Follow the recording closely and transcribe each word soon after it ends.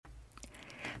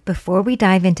Before we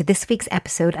dive into this week's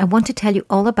episode, I want to tell you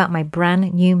all about my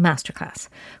brand new masterclass.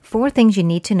 4 things you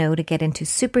need to know to get into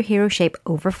superhero shape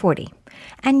over 40.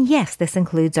 And yes, this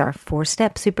includes our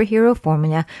 4-step superhero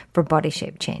formula for body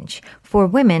shape change for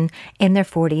women in their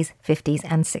 40s, 50s,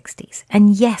 and 60s.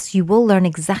 And yes, you will learn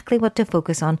exactly what to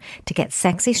focus on to get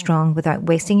sexy strong without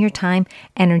wasting your time,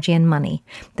 energy, and money.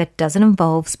 That doesn't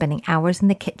involve spending hours in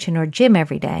the kitchen or gym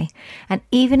every day. And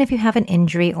even if you have an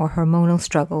injury or hormonal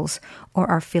struggles or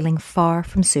are feeling far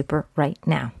from super right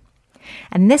now.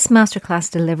 And this masterclass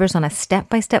delivers on a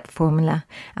step-by-step formula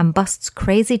and busts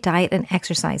crazy diet and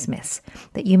exercise myths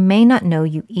that you may not know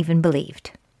you even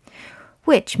believed.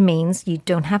 Which means you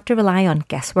don't have to rely on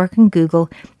guesswork and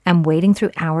Google and wading through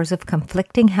hours of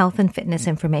conflicting health and fitness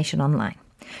information online.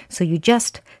 So you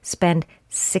just spend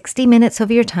 60 minutes of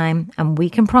your time and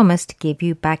we can promise to give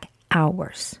you back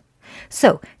hours.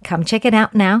 So come check it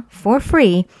out now for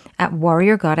free at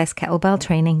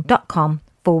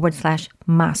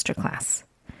warriorgoddesskettlebelltraining.com/masterclass.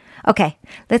 Okay,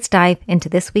 let's dive into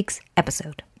this week's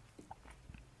episode.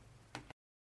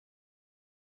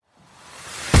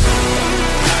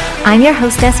 I'm your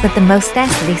hostess with the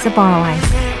mostess, Lisa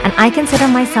Borrowise, and I consider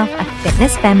myself a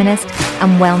fitness feminist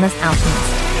and wellness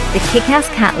alchemist. The kick-ass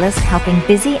catalyst helping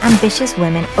busy, ambitious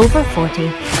women over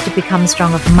 40 to become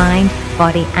strong of mind,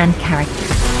 body, and character.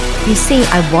 You see,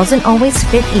 I wasn't always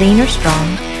fit, lean, or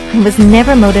strong, and was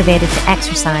never motivated to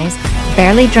exercise,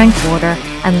 barely drank water,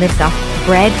 and lived off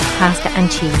bread, pasta, and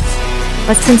cheese.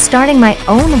 But since starting my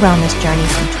own wellness journey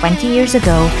some 20 years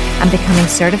ago and becoming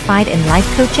certified in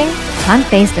life coaching,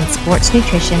 plant-based and sports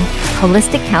nutrition,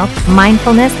 holistic health,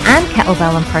 mindfulness, and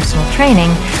kettlebell and personal training,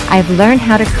 I've learned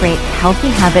how to create healthy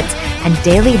habits and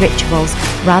daily rituals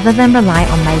rather than rely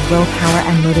on my willpower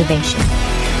and motivation.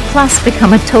 Plus,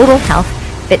 become a total health,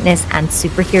 fitness, and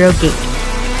superhero geek.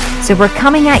 So we're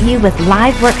coming at you with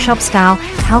live workshop-style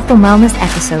health and wellness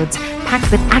episodes packed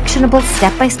with actionable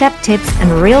step-by-step tips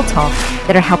and real talk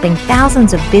that are helping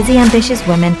thousands of busy, ambitious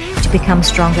women to become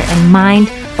stronger in mind,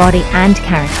 body, and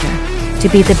character, to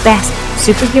be the best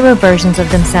superhero versions of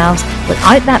themselves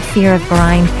without that fear of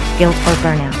grind, guilt, or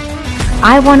burnout.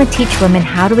 I want to teach women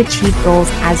how to achieve goals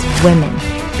as women,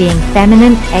 being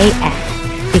feminine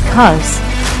AF, because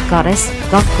Goddess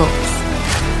got goals.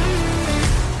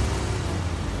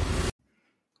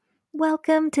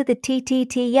 Welcome to the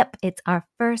TTT. Yep, it's our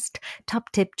first Top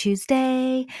Tip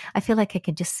Tuesday. I feel like I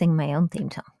could just sing my own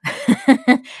theme song.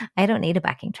 I don't need a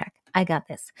backing track. I got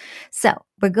this. So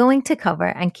we're going to cover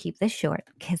and keep this short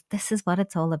because this is what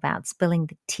it's all about. Spilling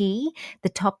the tea, the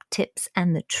top tips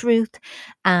and the truth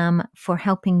for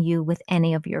helping you with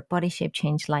any of your body shape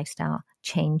change, lifestyle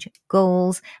change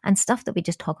goals and stuff that we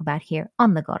just talk about here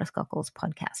on the Goddess Got Goals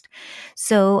podcast.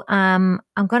 So I'm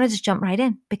going to just jump right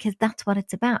in because that's what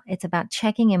it's about. It's about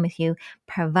checking in with you,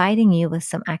 providing you with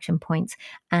some action points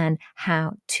and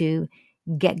how to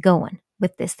get going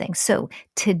with this thing. So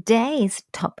today's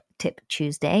Top Tip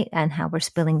Tuesday and how we're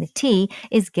spilling the tea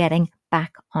is getting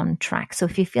back on track. So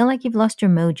if you feel like you've lost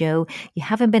your mojo, you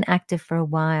haven't been active for a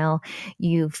while,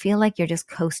 you feel like you're just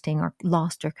coasting or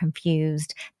lost or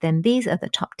confused, then these are the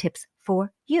top tips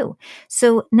for you.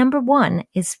 So number 1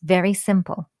 is very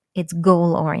simple. It's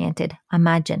goal oriented.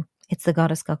 Imagine. It's the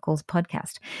Goddess Got Goals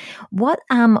podcast. What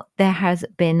there has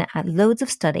been loads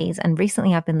of studies, and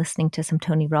recently I've been listening to some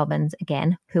Tony Robbins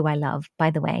again, who I love,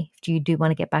 by the way. If you do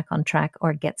want to get back on track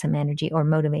or get some energy or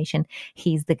motivation,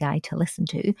 he's the guy to listen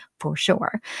to for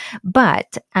sure.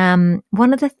 But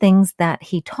one of the things that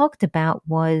he talked about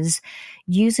was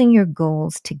using your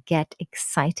goals to get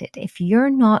excited. If you're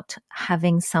not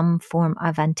having some form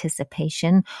of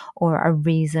anticipation or a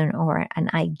reason or an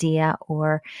idea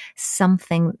or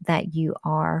something that you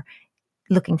are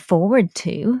looking forward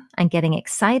to and getting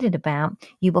excited about,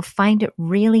 you will find it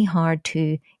really hard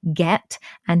to get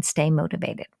and stay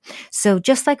motivated. So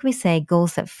just like we say,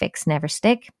 goals that fix never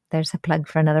stick. There's a plug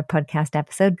for another podcast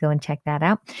episode. Go and check that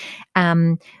out.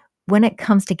 When it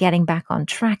comes to getting back on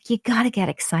track, you got to get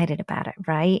excited about it,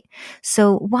 right?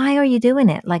 So why are you doing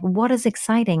it? Like, what is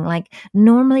exciting? Like,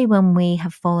 normally when we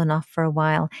have fallen off for a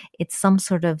while, it's some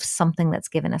sort of something that's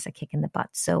given us a kick in the butt.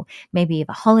 So maybe you have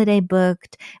a holiday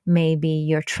booked, maybe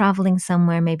you're traveling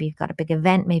somewhere, maybe you've got a big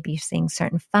event, maybe you're seeing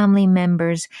certain family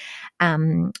members,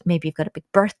 maybe you've got a big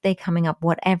birthday coming up,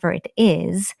 whatever it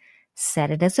is,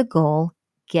 set it as a goal,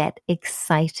 get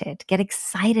excited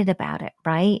about it,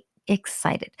 right?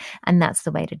 Excited. And that's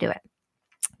the way to do it.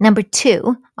 Number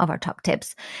 2 of our top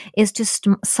tips is to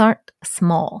start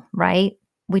small, right?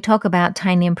 We talk about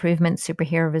tiny improvements,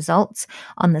 superhero results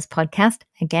on this podcast.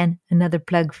 Again, another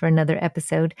plug for another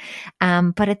episode.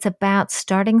 But it's about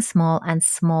starting small and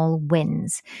small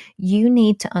wins. You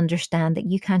need to understand that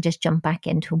you can't just jump back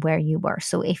into where you were.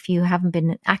 So if you haven't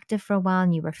been active for a while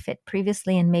and you were fit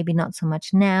previously and maybe not so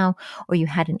much now, or you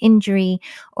had an injury,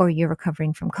 or you're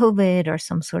recovering from COVID or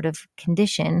some sort of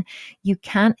condition, you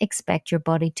can't expect your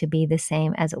body to be the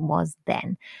same as it was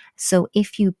then. So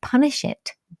if you punish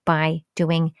it by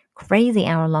doing crazy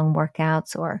hour-long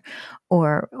workouts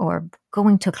or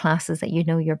going to classes that you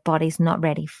know your body's not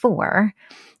ready for,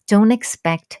 don't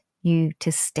expect you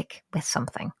to stick with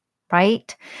something,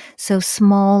 right? So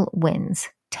small wins,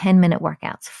 10-minute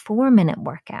workouts, 4-minute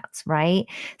workouts, right?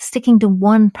 Sticking to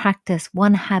one practice,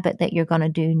 one habit that you're going to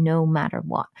do no matter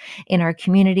what. In our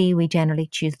community, we generally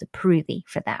choose the Prudhi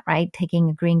for that, right? Taking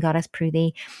a Green Goddess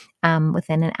Prudhi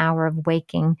within an hour of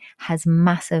waking has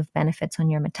massive benefits on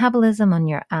your metabolism, on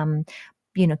your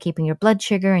keeping your blood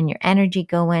sugar and your energy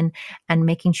going, and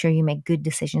making sure you make good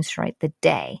decisions throughout the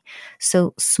day.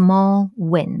 So small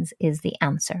wins is the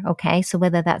answer. Okay. So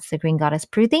whether that's the Green Goddess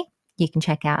Prudhi, you can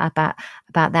check out about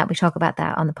that. We talk about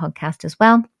that on the podcast as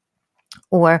well.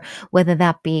 Or whether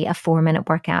that be a 4-minute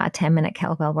workout, a 10-minute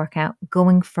kettlebell workout,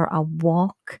 going for a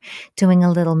walk, doing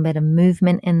a little bit of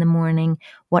movement in the morning,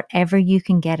 whatever you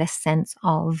can get a sense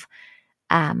of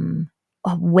a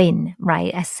win,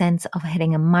 right? A sense of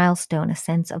hitting a milestone, a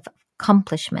sense of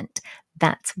accomplishment.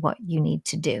 That's what you need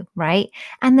to do, right?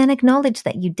 And then acknowledge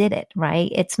that you did it,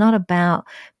 right? It's not about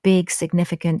big,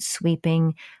 significant,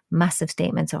 sweeping, massive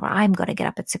statements of, I'm going to get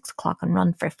up at 6 o'clock and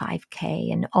run for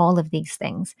 5K and all of these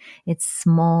things. It's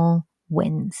small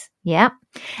wins. Yeah.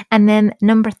 And then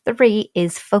number 3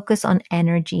 is focus on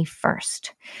energy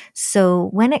first. So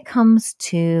when it comes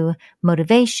to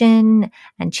motivation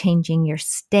and changing your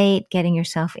state, getting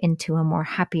yourself into a more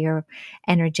happier,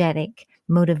 energetic,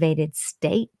 motivated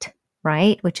state,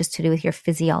 right? Which is to do with your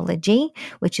physiology,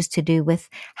 which is to do with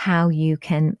how you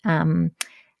can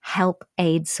help,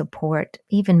 aid, support,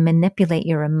 even manipulate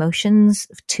your emotions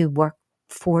to work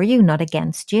for you, not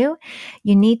against you.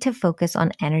 You need to focus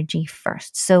on energy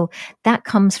first. So that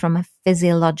comes from a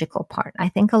physiological part. I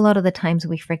think a lot of the times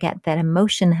we forget that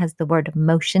emotion has the word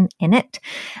emotion in it.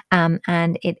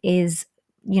 And it is,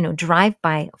 derived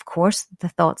by, of course, the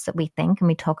thoughts that we think, and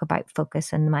we talk about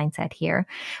focus and mindset here,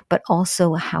 but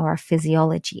also how our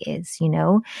physiology is,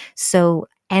 So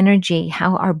energy,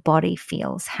 how our body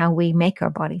feels, how we make our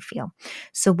body feel.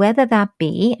 So whether that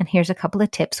be, and here's a couple of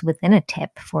tips within a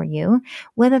tip for you,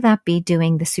 whether that be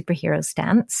doing the superhero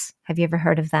stance. Have you ever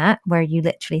heard of that? Where you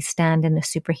literally stand in a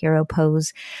superhero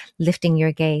pose, lifting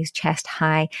your gaze chest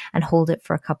high and hold it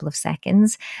for a couple of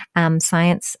seconds.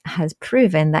 Science has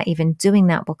proven that even doing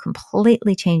that will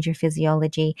completely change your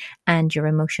physiology and your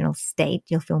emotional state.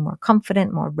 You'll feel more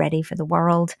confident, more ready for the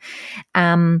world.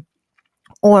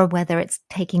 Or whether it's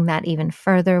taking that even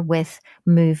further with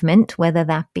movement, whether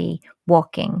that be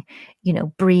walking,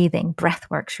 breathing, breath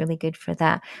work's really good for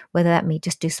that. Whether that may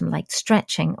just do some light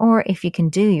stretching, or if you can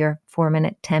do your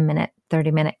 4-minute, 10-minute,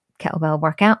 30-minute kettlebell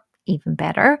workout, even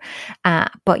better.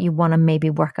 But you want to maybe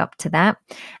work up to that.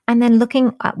 And then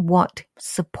looking at what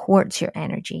supports your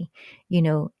energy,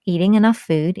 eating enough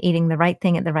food, eating the right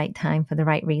thing at the right time for the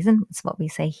right reason. It's what we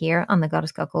say here on the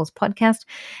Goddess Got Goals podcast.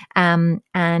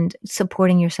 And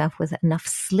supporting yourself with enough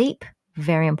sleep,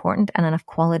 very important, and enough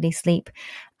quality sleep,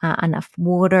 enough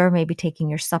water, maybe taking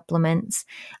your supplements,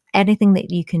 anything that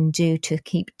you can do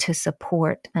to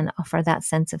support and offer that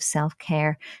sense of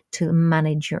self-care to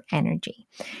manage your energy.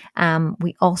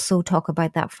 We also talk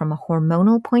about that from a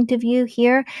hormonal point of view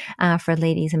here, for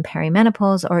ladies in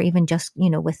perimenopause, or even just,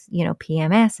 with,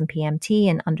 PMS and PMT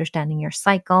and understanding your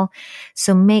cycle.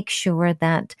 So make sure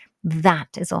that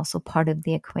is also part of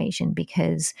the equation,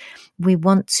 because we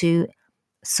want to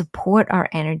support our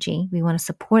energy. We want to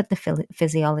support the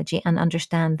physiology and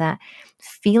understand that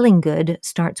feeling good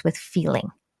starts with feeling,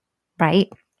 right?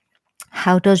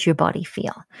 How does your body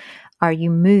feel? Are you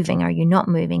moving? Are you not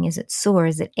moving? Is it sore?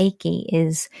 Is it achy?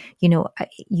 Have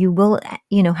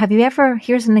you ever,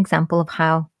 here's an example of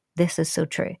how this is so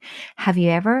true. Have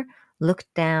you ever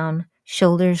looked down,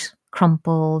 shoulders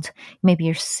crumpled, maybe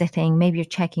you're sitting, maybe you're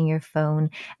checking your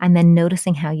phone, and then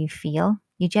noticing how you feel?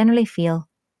 You generally feel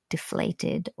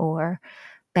deflated or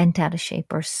bent out of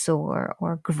shape or sore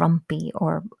or grumpy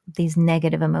or these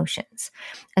negative emotions.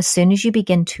 As soon as you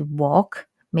begin to walk,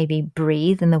 maybe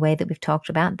breathe in the way that we've talked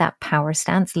about, that power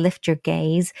stance, lift your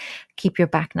gaze, keep your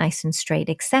back nice and straight,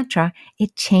 etc.,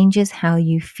 it changes how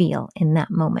you feel in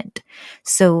that moment.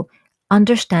 So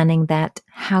understanding that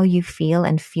how you feel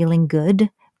and feeling good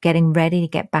getting ready to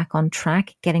get back on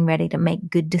track, getting ready to make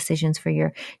good decisions for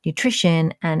your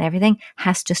nutrition and everything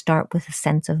has to start with a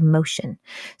sense of motion.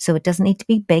 So it doesn't need to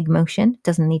be big motion, it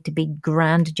doesn't need to be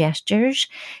grand gestures,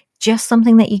 just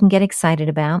something that you can get excited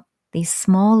about. These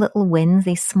small little wins,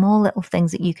 these small little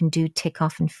things that you can do, tick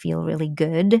off and feel really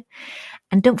good.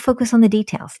 And don't focus on the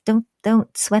details. Don't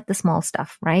sweat the small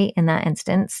stuff, right? In that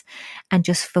instance, and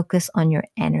just focus on your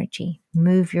energy.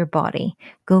 Move your body,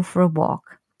 go for a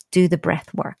walk, do the breath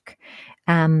work.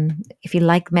 If you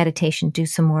like meditation, do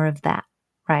some more of that,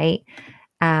 right?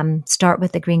 Start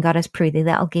with the Green Goddess Pruthi.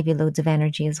 That'll give you loads of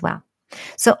energy as well.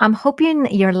 So I'm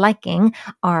hoping you're liking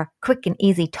our quick and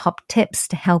easy top tips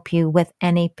to help you with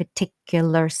any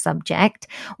particular subject.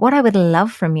 What I would love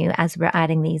from you as we're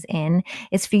adding these in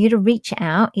is for you to reach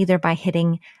out either by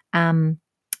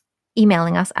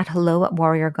emailing us at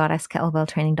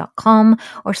hello@warriorgoddesskettlebelltraining.com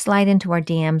or slide into our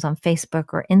DMs on Facebook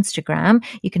or Instagram.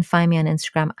 You can find me on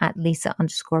Instagram at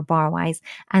Lisa_Barwise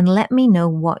and let me know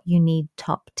what you need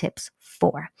top tips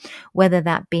for, whether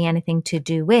that be anything to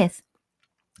do with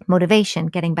motivation,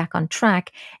 getting back on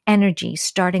track, energy,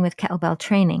 starting with kettlebell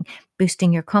training,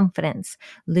 boosting your confidence,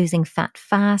 losing fat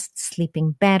fast,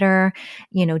 sleeping better,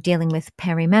 dealing with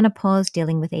perimenopause,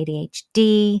 dealing with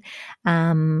ADHD,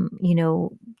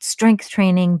 strength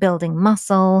training, building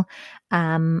muscle,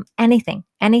 anything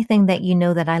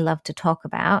that that I love to talk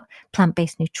about,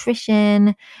 plant-based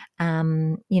nutrition,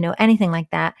 anything like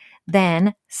that,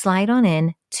 then slide on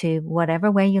in to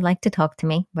whatever way you like to talk to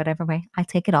me, whatever way, I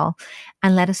take it all,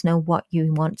 and let us know what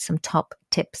you want some top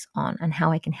tips on and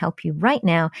how I can help you right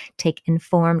now take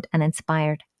informed and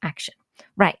inspired action.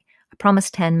 Right. I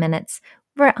promised 10 minutes.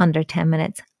 We're under 10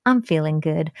 minutes. I'm feeling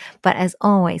good. But as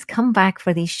always, come back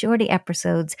for these shorty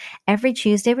episodes every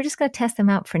Tuesday. We're just going to test them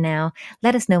out for now.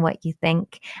 Let us know what you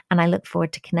think. And I look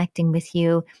forward to connecting with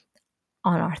you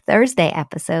on our Thursday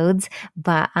episodes.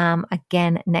 But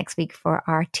again, next week for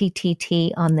our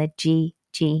TTT on the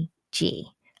GGG.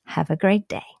 Have a great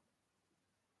day.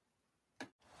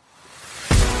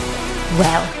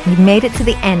 Well, we made it to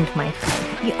the end, my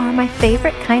friend. You are my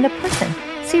favorite kind of person.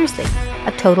 Seriously,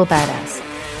 a total badass.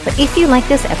 But if you like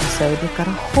this episode, we've got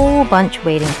a whole bunch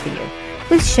waiting for you.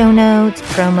 With show notes,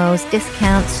 promos,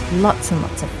 discounts, lots and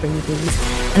lots of freebies.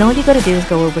 And all you got to do is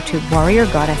go over to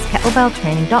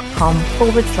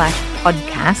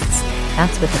warriorgoddesskettlebelltraining.com/podcasts.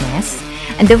 That's with an S.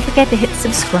 And don't forget to hit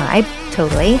subscribe,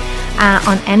 totally,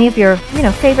 on any of your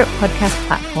favorite podcast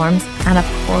platforms. And of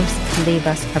course, leave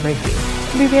us a review.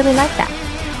 We really like that.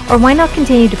 Or why not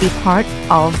continue to be part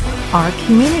of our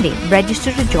community?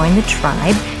 Register to join the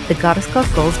tribe, the Goddess Got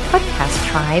Goals podcast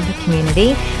tribe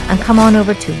community, and come on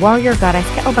over to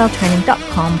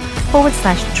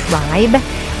warriorgoddesskettlebelltraining.com/tribe.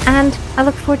 And I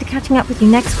look forward to catching up with you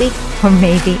next week or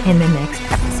maybe in the next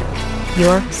episode.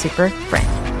 Your super friend.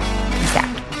 Peace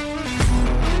out.